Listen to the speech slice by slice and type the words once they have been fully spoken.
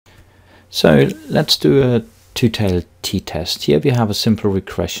So let's do a two-tailed t-test. Here we have a simple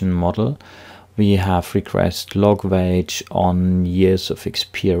regression model. We have regressed log wage on years of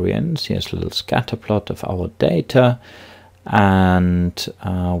experience. Here's a little scatter plot of our data, and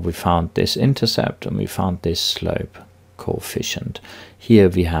we found this intercept and we found this slope coefficient. Here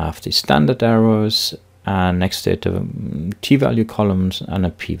we have the standard errors, and next to it the t-value columns and a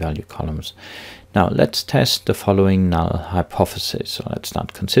p-value columns. Now let's test the following null hypothesis. So let's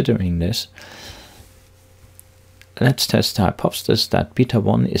start considering this. Let's test the hypothesis that beta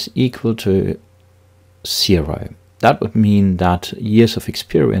 1 is equal to 0. That would mean that years of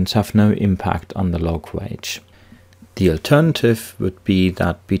experience have no impact on the log wage. The alternative would be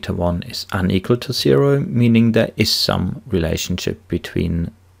that beta 1 is unequal to 0, meaning there is some relationship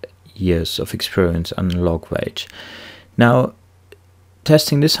between years of experience and log wage. Now,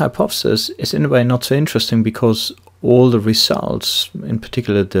 testing this hypothesis is in a way not so interesting because all the results, in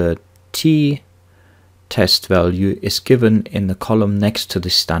particular the t-test value, is given in the column next to the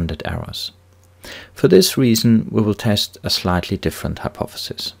standard errors. For this reason, we will test a slightly different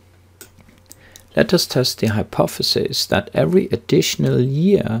hypothesis. Let us test the hypothesis that every additional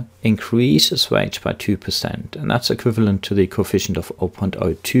year increases wage by 2%, and that's equivalent to the coefficient of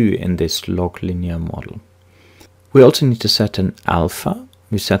 0.02 in this log linear model. We also need to set an alpha.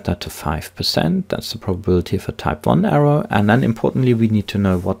 We set that to 5%. That's the probability of a type 1 error. And then importantly, we need to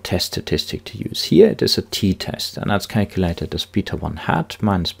know what test statistic to use. Here it is a t-test, and that's calculated as beta 1 hat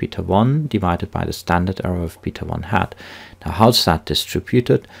minus beta 1 divided by the standard error of beta 1 hat. Now, how's that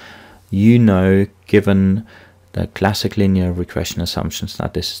distributed? You know, given the classic linear regression assumptions,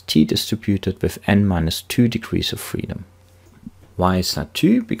 that this is t-distributed with n minus 2 degrees of freedom. Why is that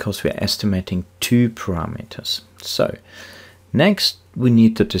 2? Because we're estimating 2 parameters. So next we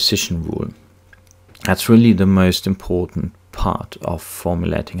need the decision rule. That's really the most important part of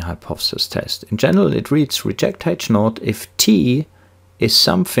formulating a hypothesis test. In general, it reads reject h0 if t is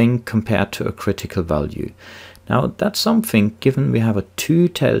something compared to a critical value. Now that's something, given we have a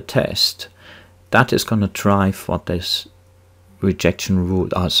two-tailed test, that is going to drive what this decision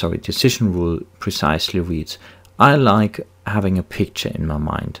rule precisely reads. I like having a picture in my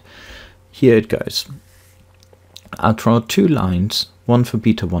mind. Here it goes. I'll draw 2 lines, one for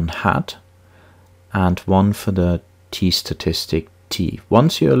beta 1 hat and one for the t-statistic t.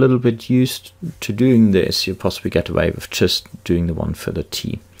 Once you're a little bit used to doing this, you possibly get away with just doing the one for the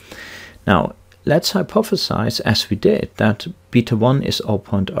t. Now, let's hypothesize, as we did, that beta 1 is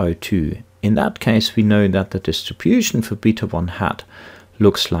 0.02. In that case, we know that the distribution for beta 1 hat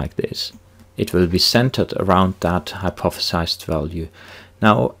looks like this. It will be centered around that hypothesized value.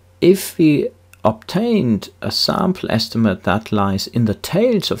 Now, if we obtained a sample estimate that lies in the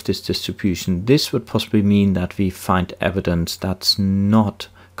tails of this distribution, this would possibly mean that we find evidence that's not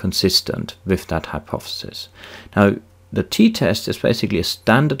consistent with that hypothesis. Now, the t-test is basically a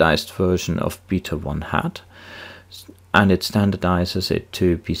standardized version of beta 1 hat, and it standardizes it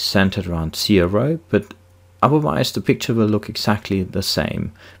to be centered around 0, but otherwise the picture will look exactly the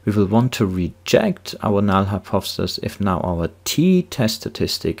same. We will want to reject our null hypothesis if now our t-test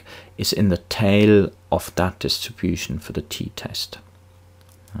statistic is in the tail of that distribution for the t-test.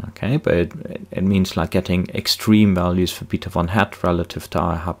 Okay, but it means like getting extreme values for beta 1 hat relative to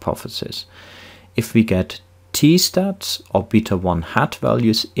our hypothesis. If we get t-stats or beta 1 hat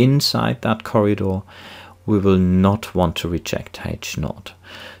values inside that corridor, we will not want to reject h0.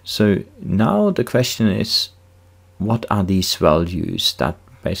 So now the question is, what are these values that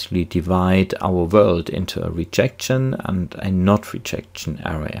basically divide our world into a rejection and a not rejection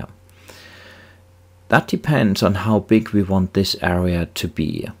area? That depends on how big we want this area to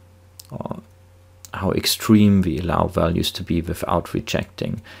be, or how extreme we allow values to be without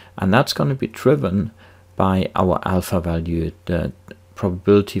rejecting. And that's going to be driven by our alpha value, the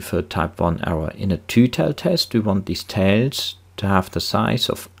probability for type 1 error. In a two-tailed test, we want these tails to have the size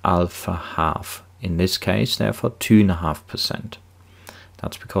of alpha half. In this case, therefore, 2.5%.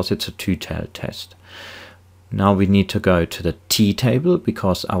 That's because it's a two-tailed test. Now we need to go to the t-table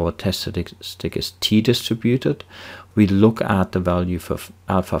because our test statistic is t-distributed. We look at the value for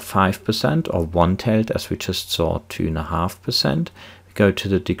alpha 5% or one-tailed, as we just saw, 2.5%. We go to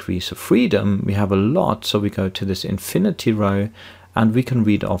the degrees of freedom. We have a lot, so we go to this infinity row, and we can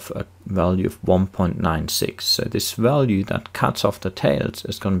read off a value of 1.96. So this value that cuts off the tails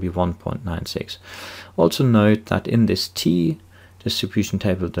is going to be 1.96. Also note that in this t distribution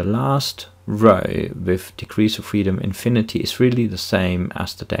table, the last row with degrees of freedom infinity is really the same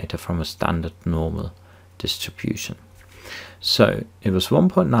as the data from a standard normal distribution. So it was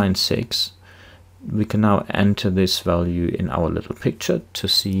 1.96. We can now enter this value in our little picture to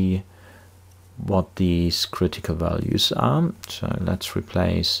see what these critical values are. So let's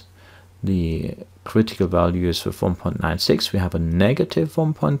replace the critical values with 1.96. We have a negative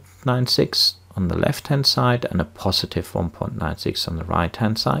 1.96 on the left hand side and a positive 1.96 on the right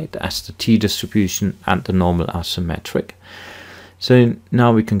hand side, as the t-distribution and the normal are symmetric. So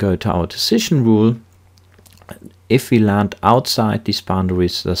now we can go to our decision rule. If we land outside these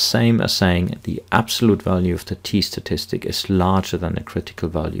boundaries, the same as saying the absolute value of the t-statistic is larger than the critical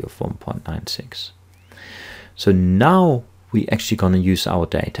value of 1.96. So now we're actually going to use our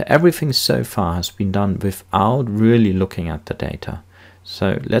data. Everything so far has been done without really looking at the data.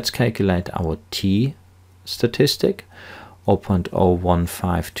 So let's calculate our t-statistic,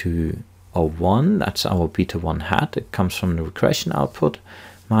 0.015201, that's our beta 1 hat, it comes from the regression output,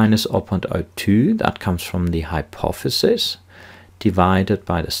 minus 0.02, that comes from the hypothesis, divided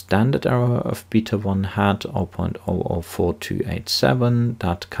by the standard error of beta 1 hat, 0.004287,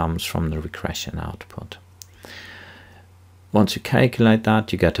 that comes from the regression output. Once you calculate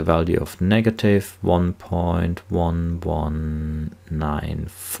that, you get a value of negative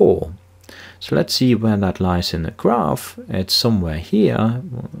 1.1194. So let's see where that lies in the graph. It's somewhere here,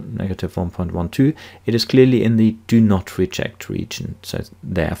 negative 1.12. It is clearly in the do not reject region. So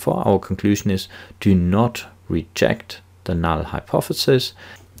therefore, our conclusion is do not reject the null hypothesis.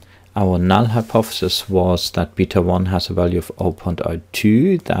 Our null hypothesis was that beta 1 has a value of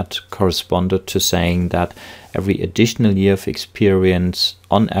 0.02. That corresponded to saying that every additional year of experience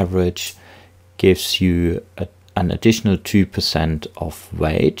on average gives you an additional 2% of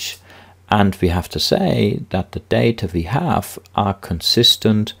wage. And we have to say that the data we have are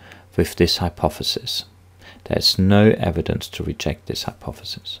consistent with this hypothesis. There's no evidence to reject this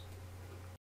hypothesis.